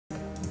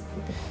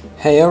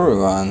Hey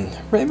everyone,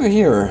 Rainbow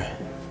here,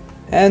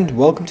 and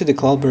welcome to the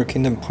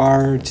CloudBerryKingdom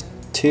Part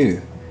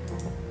 2.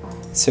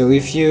 So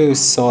if you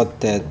thought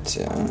that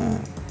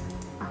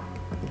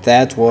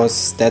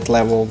that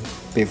level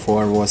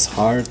before was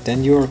hard,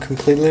 then you're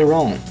completely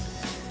wrong.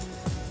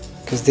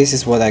 Because this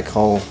is what I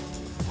call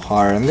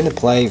hard. I'm gonna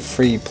play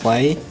free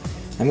play.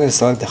 I'm gonna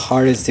select the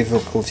hardest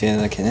difficulty that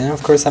I can, and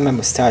of course I'm a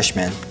mustache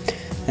man.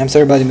 I'm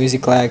sorry about the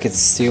music lag, it's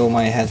still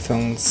my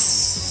headphones,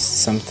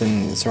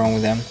 something is wrong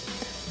with them.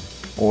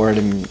 Or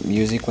the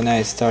music when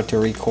I start to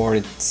record,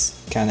 it's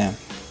kinda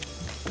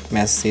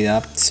messed it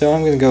up. So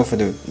I'm gonna go for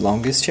the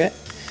longest shit.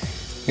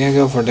 I'm gonna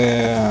go for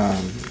the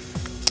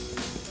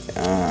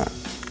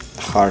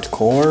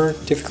hardcore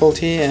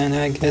difficulty, and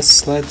I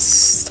guess let's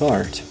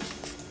start.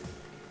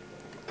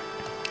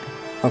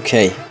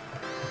 Okay.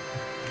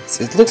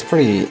 So it looks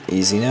pretty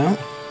easy now.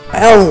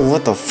 Oh,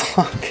 what the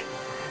fuck?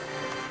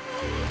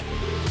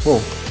 Whoa,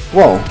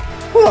 whoa,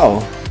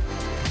 whoa,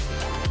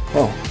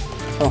 whoa,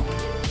 oh.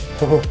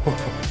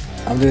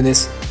 I'm doing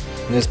this.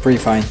 I'm just pretty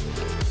fine.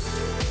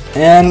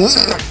 And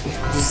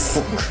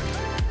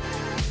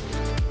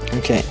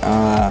okay,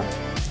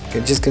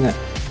 I'm just gonna.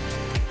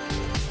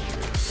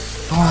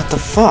 What the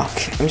fuck?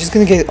 I'm just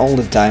gonna get all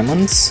the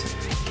diamonds.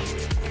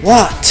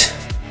 What?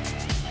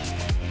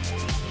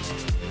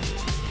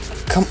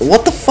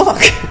 What the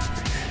fuck?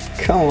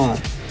 Come on.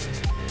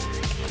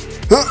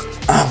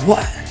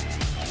 What?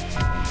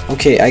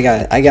 Okay, I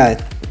got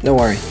it. Don't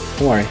worry.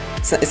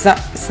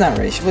 It's not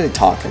rage. What are you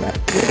talking about?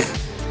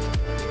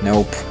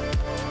 Nope.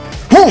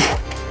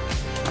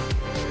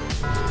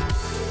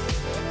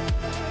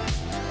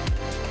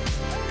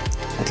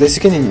 At least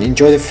you can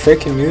enjoy the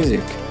freaking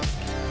music.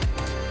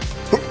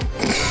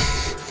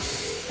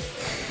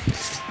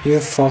 You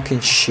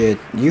fucking shit.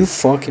 You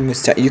fucking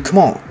mustache. You come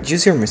on.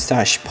 Use your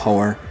mustache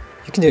power.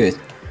 You can do it.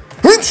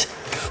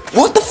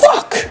 What the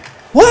fuck?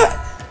 What?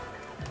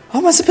 How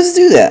am I supposed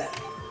to do that?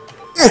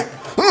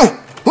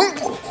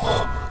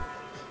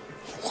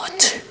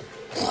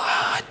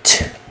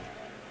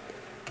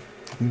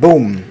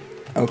 Boom.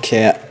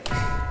 Okay,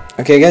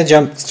 I gotta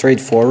jump straight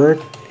forward.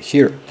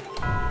 Here.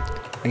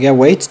 I gotta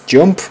wait.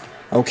 Jump.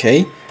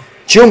 Okay.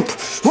 Jump.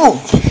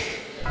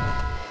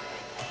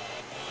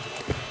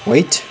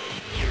 Wait.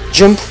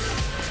 Jump.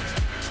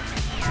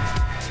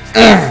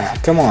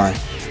 Come on.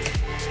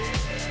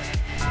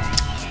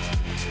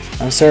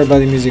 I'm sorry about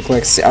the music.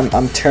 Like,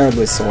 I'm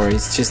terribly sorry.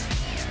 It's just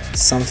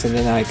something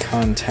that I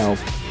can't help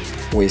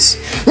with.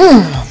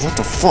 What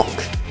the fuck?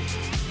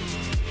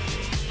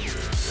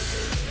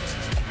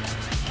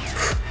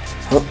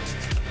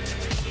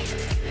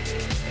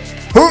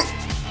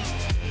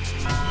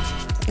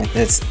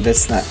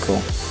 That's not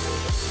cool.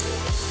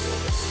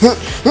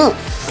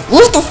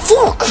 What the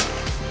fuck?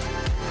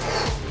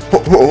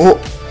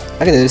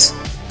 I can do this.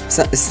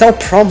 It's no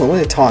problem. What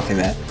are you talking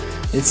about?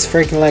 It's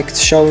freaking like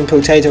shoving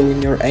potato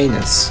in your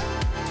anus.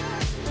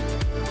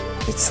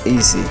 It's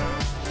easy.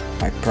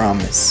 I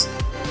promise.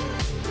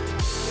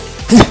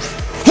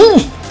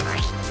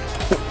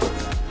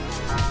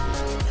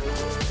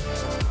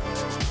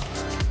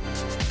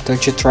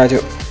 Don't you try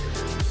to...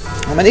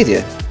 I'm an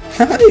idiot.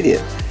 I'm an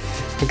idiot.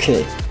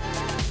 Okay.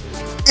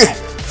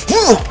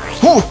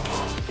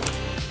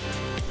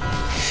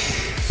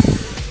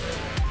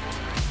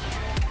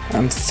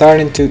 I'm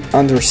starting to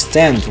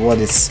understand what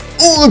it's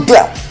all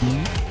about.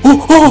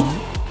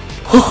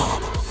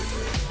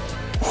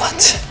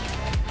 What?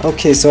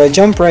 Okay, so I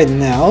jump right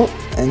now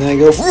and I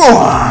go.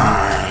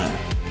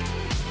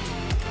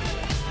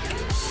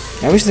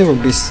 I wish there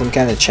would be some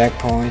kind of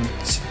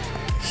checkpoint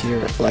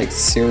here, like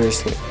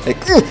seriously, like.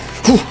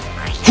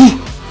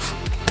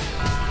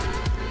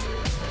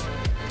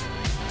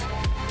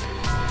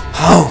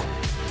 How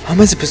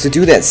am I supposed to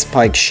do that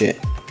spike shit?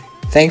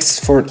 Thanks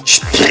for.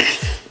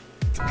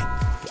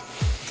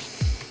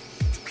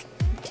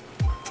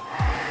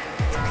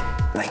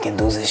 I can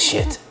do this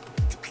shit.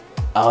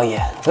 Oh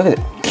yeah, look at it.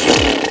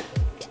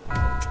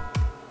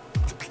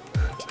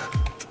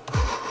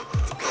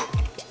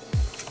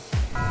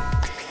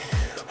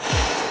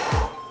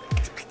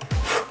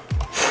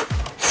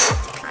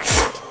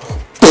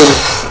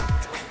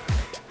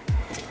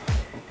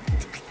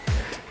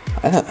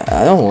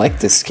 I don't like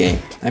this game.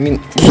 I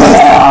mean,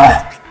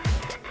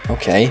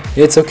 okay,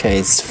 it's okay,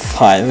 it's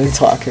fine. What are you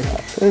talking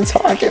about? What are you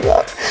talking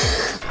about?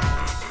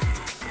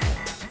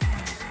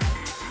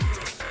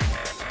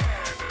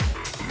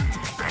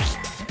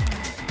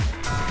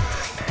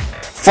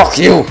 Fuck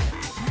you!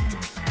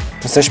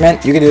 Mustache man,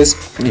 you can do this.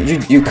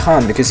 You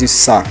can't because you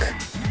suck.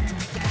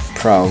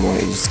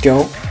 Probably. Just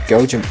go,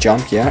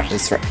 jump, yeah,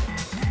 that's right.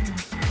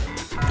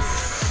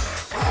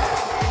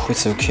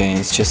 It's okay,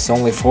 it's just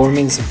only 4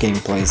 minutes of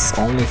gameplay. It's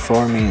only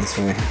 4 minutes.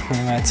 What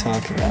am I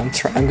talking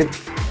about? I'm good.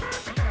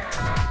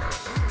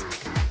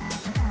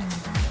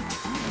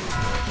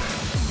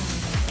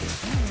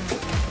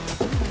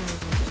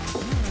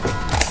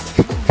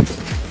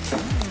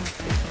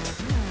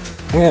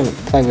 I'm gonna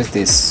play with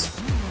this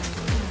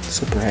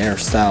super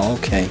hairstyle.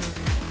 Okay,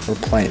 we're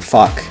playing.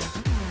 Fuck.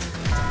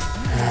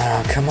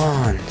 Oh, come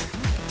on.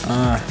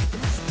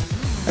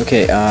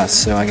 Okay,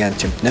 so I gotta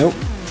jump. Nope.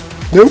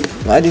 Nope,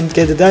 I didn't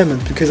get the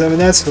diamond because I'm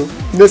an asshole.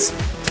 This.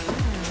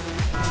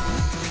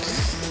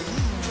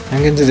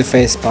 I'm gonna do the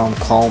facepalm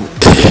calm.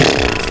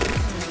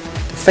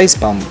 The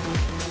facepalm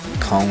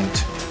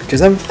count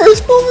because I'm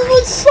facepalming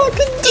my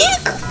fucking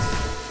dick.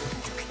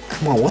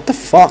 Come on, what the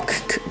fuck,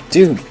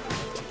 dude?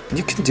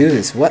 You can do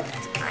this. What?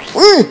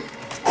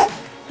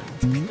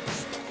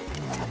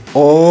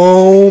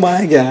 Oh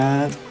my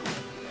god.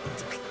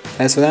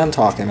 That's what I'm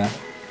talking about.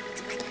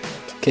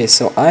 Okay,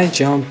 so I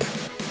jump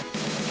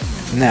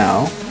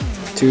now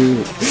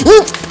to...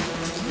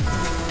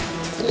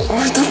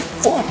 What the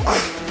fuck?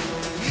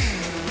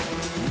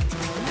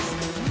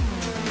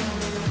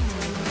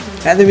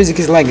 And the music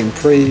is lagging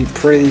pretty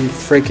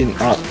freaking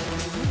up.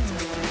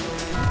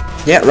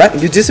 Yeah, right,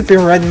 you disappear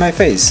right in my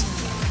face.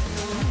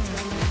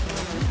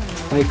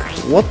 Like,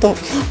 what the...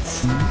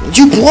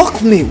 You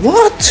blocked me,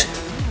 what?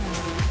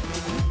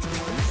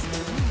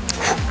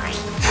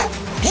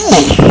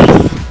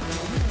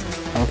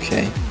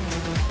 Okay,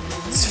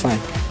 it's fine.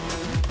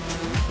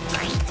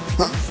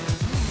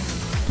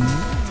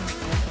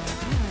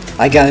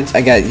 I got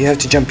it. You have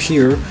to jump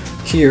here,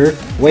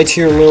 wait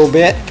here a little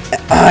bit.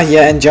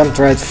 Yeah, and jump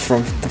right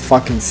from the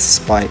fucking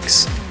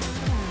spikes.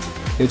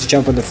 You have to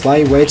jump on the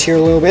fly, wait here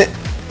a little bit.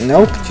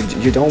 Nope,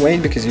 you don't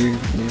wait because you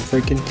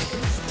freaking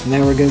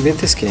never gonna beat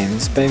this game.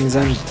 This game is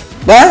I'm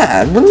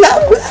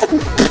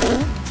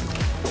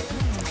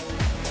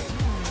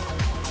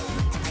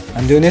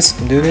doing this.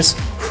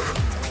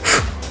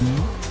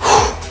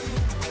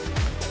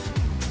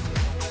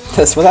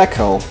 That's what I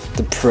call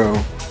the pro.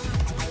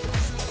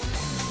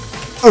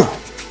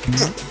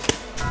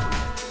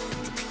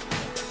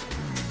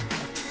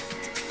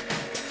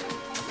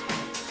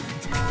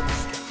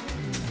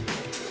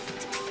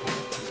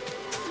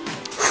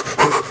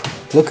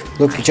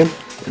 Look, you jump.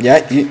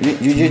 Yeah, you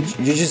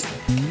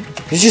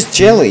just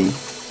jelly.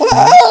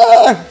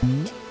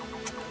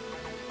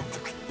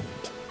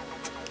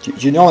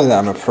 You know that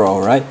I'm a pro,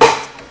 right?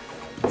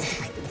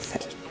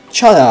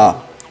 Shut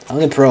up.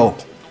 I'm a pro.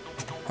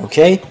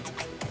 Okay,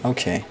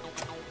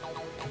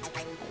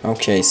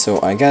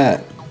 so I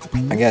gotta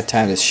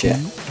time this shit.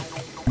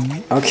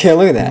 Okay,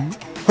 look at that.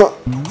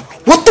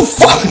 What the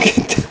fuck?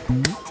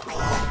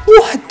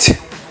 What?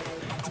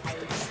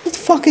 It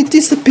fucking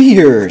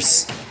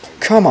disappears.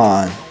 Come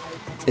on.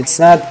 It's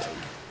not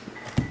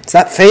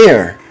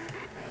fair.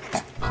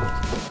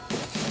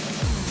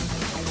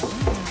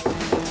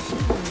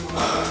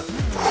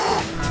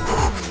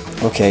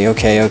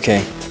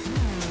 Okay.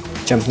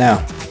 Jump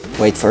now.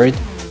 Wait for it.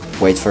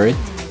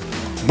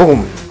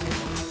 Boom.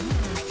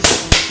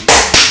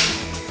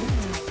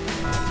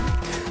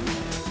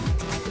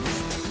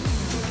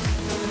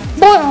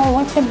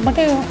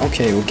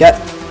 Okay, we get.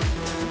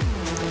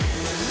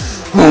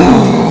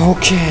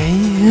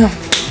 Okay.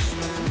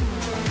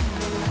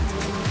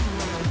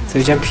 So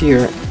we jump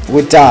here.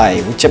 We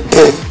die. We jump.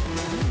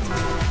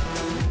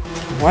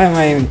 Why am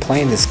I even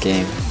playing this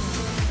game?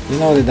 You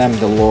know that I'm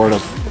the lord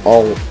of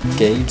all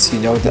games.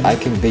 You know that I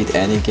can beat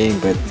any game,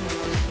 but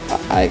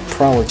I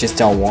probably just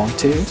don't want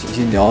to.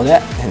 You know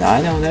that, and I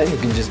know that. You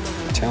can just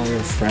tell your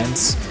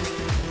friends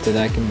that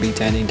I can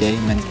beat any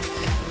game, and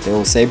they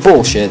will say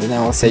bullshit, and I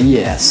will say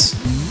yes,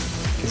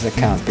 because I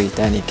can't beat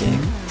any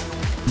game.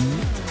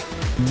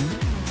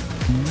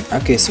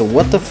 Okay, so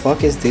what the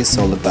fuck is this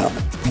all about?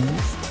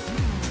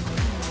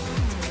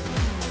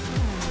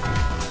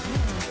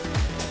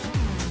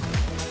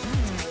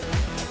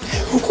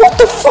 What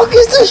the fuck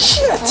is this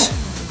shit?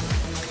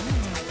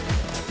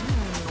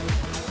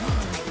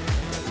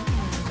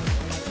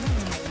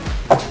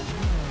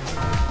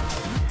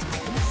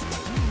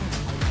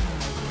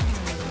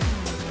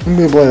 I'm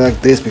gonna play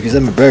like this because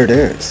I'm a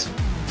badass.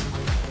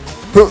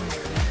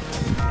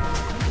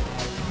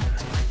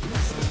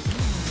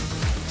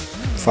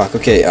 Fuck,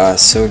 okay,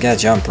 so we gotta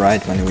jump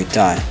right when we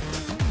die.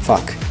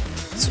 Fuck.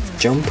 So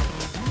jump,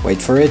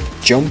 wait for it,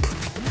 jump,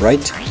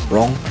 right,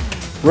 wrong,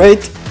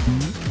 right.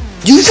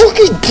 You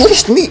fucking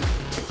pushed me!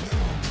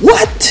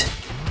 What?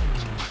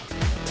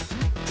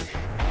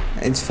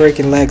 It's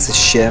freaking lags as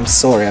shit, I'm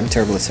sorry, I'm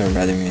terribly sorry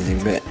about the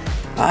music, but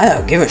I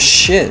don't give a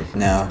shit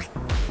now.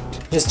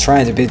 Just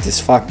trying to beat this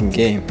fucking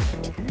game.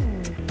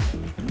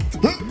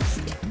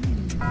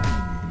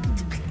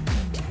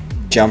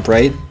 Jump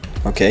right.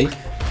 Okay.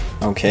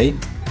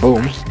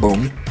 Boom.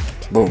 Boing.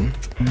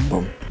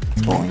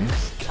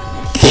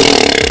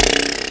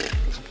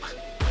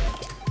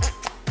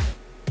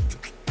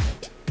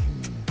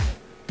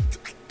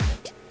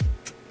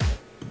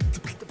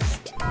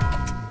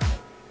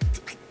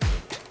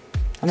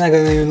 I'm not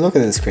gonna even look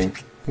at the screen.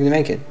 I'm gonna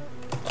make it.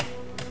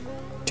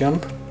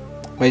 Jump.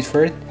 Wait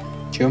for it.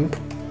 Jump.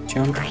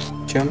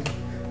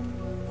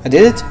 I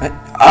did it?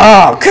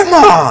 Oh, come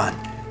on!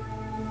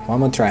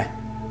 One more try.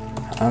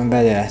 I'm a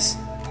badass.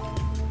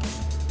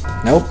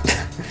 Nope.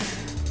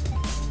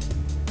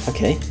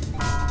 Okay.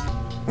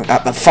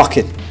 Fuck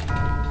it.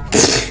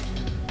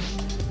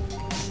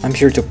 I'm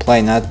here to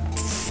play, not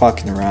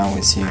fucking around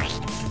with you.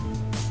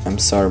 I'm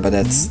sorry, but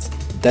that's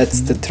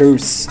the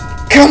truth.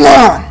 Come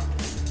on!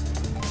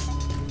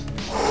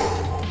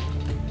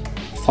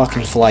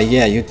 fucking fly.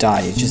 Yeah, you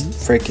die. You just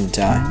freaking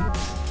die.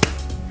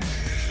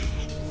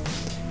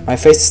 My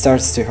face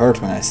starts to hurt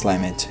when I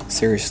slam it.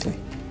 Seriously.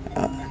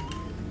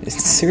 It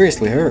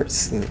seriously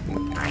hurts.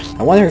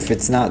 I wonder if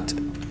it's not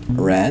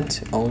red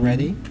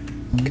already.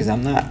 Because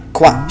I'm not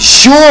quite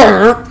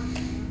sure.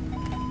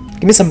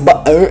 Give me some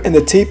butter and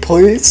a tea,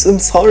 please. I'm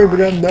sorry, but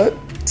I'm not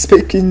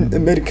speaking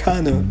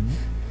Americano.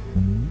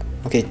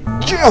 Okay.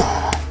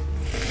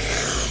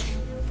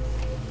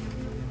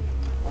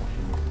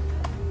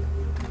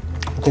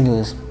 I can do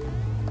this.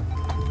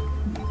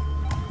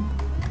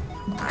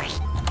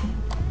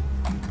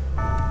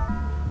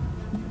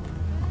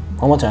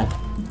 One more time.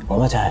 One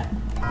more time.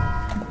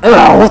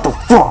 Ugh, what the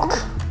fuck?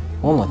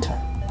 One more time.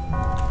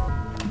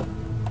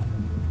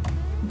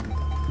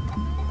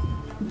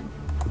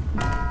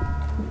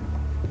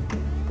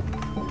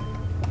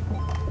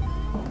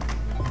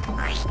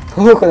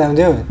 Look what I'm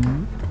doing.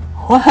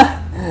 What?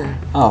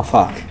 Oh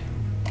fuck.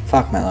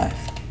 Fuck my life.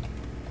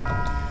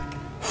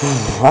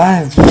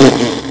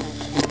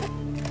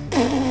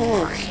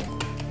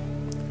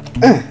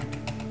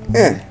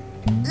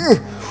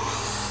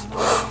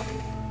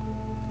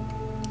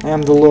 I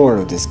am the lord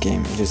of this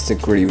game. Just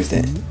agree with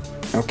it.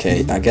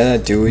 Okay, I gotta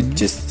do it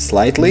just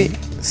slightly.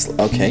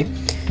 Okay.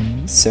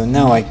 So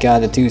now I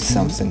gotta do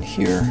something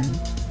here.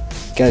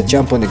 Gotta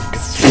jump on the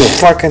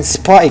fucking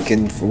spike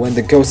and when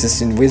the ghost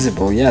is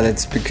invisible. Yeah,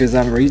 that's because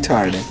I'm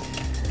retarded.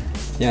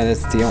 Yeah,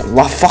 that's the only.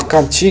 Wow, fuck,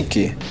 I'm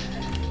cheeky.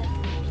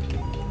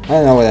 I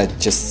don't know what I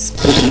just.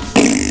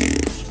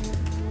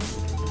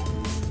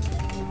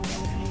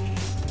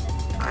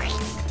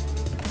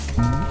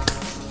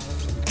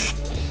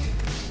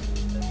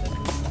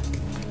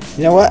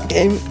 You know what,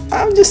 game?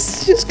 I'm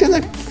just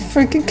gonna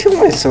freaking kill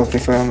myself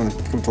if I'm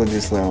gonna complete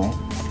this level.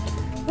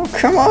 Oh,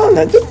 come on!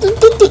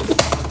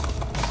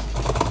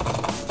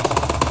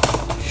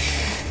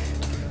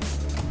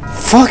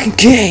 Fucking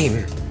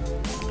game!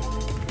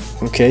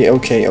 Okay,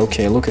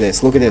 look at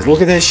this, look at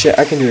this shit,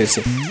 I can do this.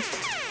 Look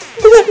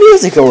at that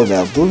music over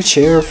there, Blue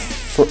Chair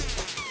for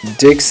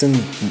Dixon,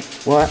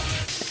 what?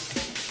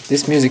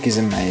 This music is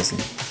amazing.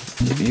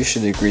 You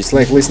should agree, it's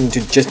like listening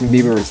to Justin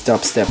Bieber's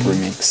dubstep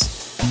remix.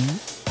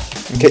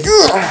 Okay.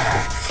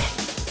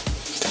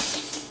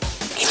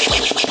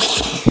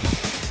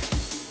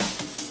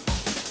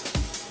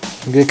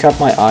 I'm gonna cut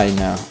my eye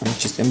now. I'm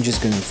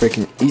just gonna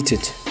freaking eat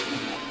it.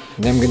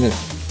 And then I'm gonna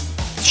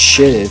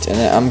shit it and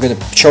then I'm gonna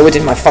throw it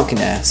in my fucking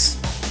ass.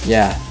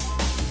 Yeah.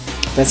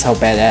 That's how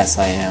badass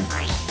I am.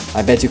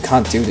 I bet you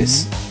can't do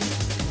this.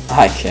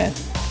 I can.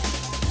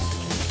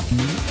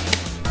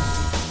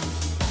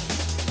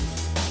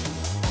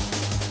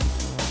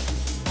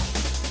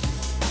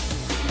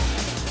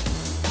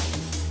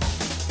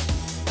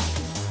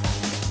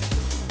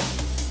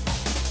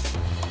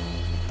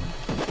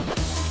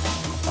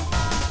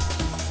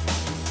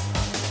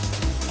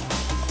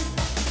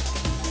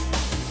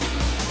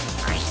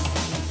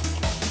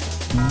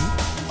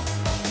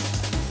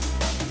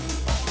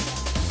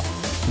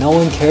 No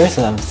one cares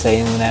what I'm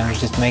saying when I'm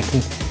just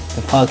making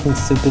the fucking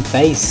stupid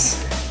face.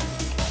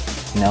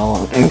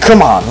 No,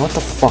 come on, what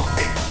the fuck?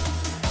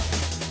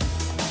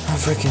 I'm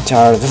freaking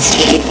tired of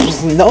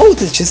this. No,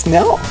 it's just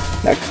no.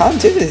 I can't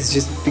do this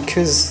just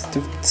because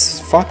the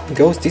fucking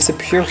ghost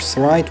disappears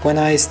right when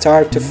I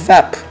start to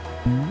fap.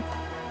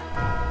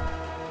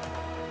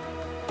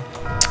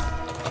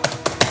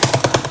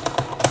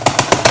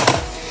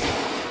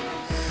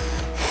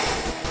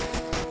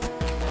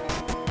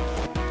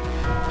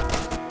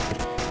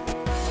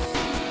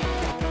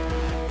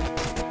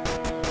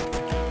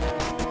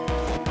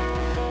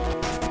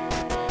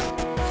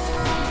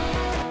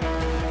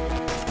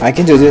 I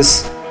can do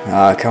this.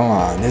 Ah, come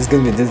on. This is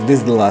gonna be this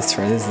is the last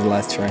try. This is the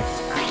last try.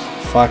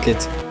 Fuck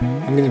it.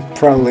 I'm gonna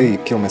probably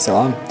kill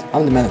myself.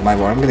 I'm the man of my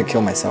word. I'm gonna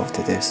kill myself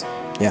to this.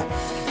 Yeah.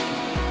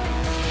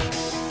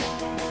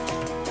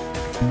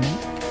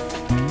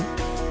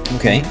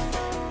 Okay.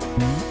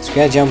 So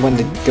gotta jump when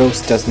the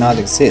ghost does not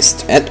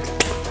exist. And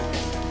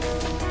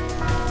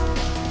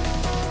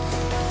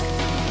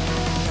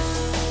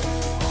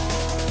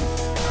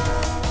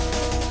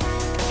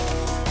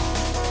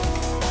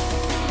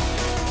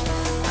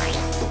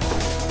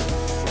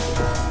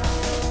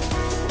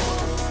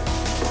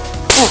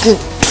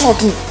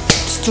fucking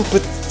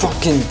stupid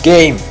fucking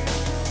game.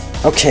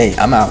 Okay,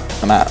 I'm out.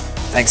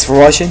 Thanks for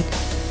watching.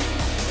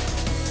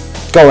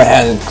 Go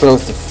ahead and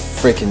close the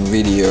freaking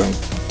video and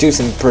do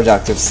some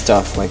productive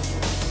stuff like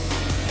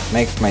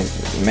make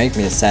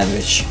me a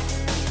sandwich.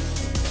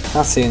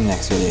 I'll see you in the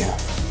next video.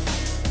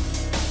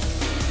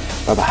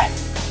 Bye bye.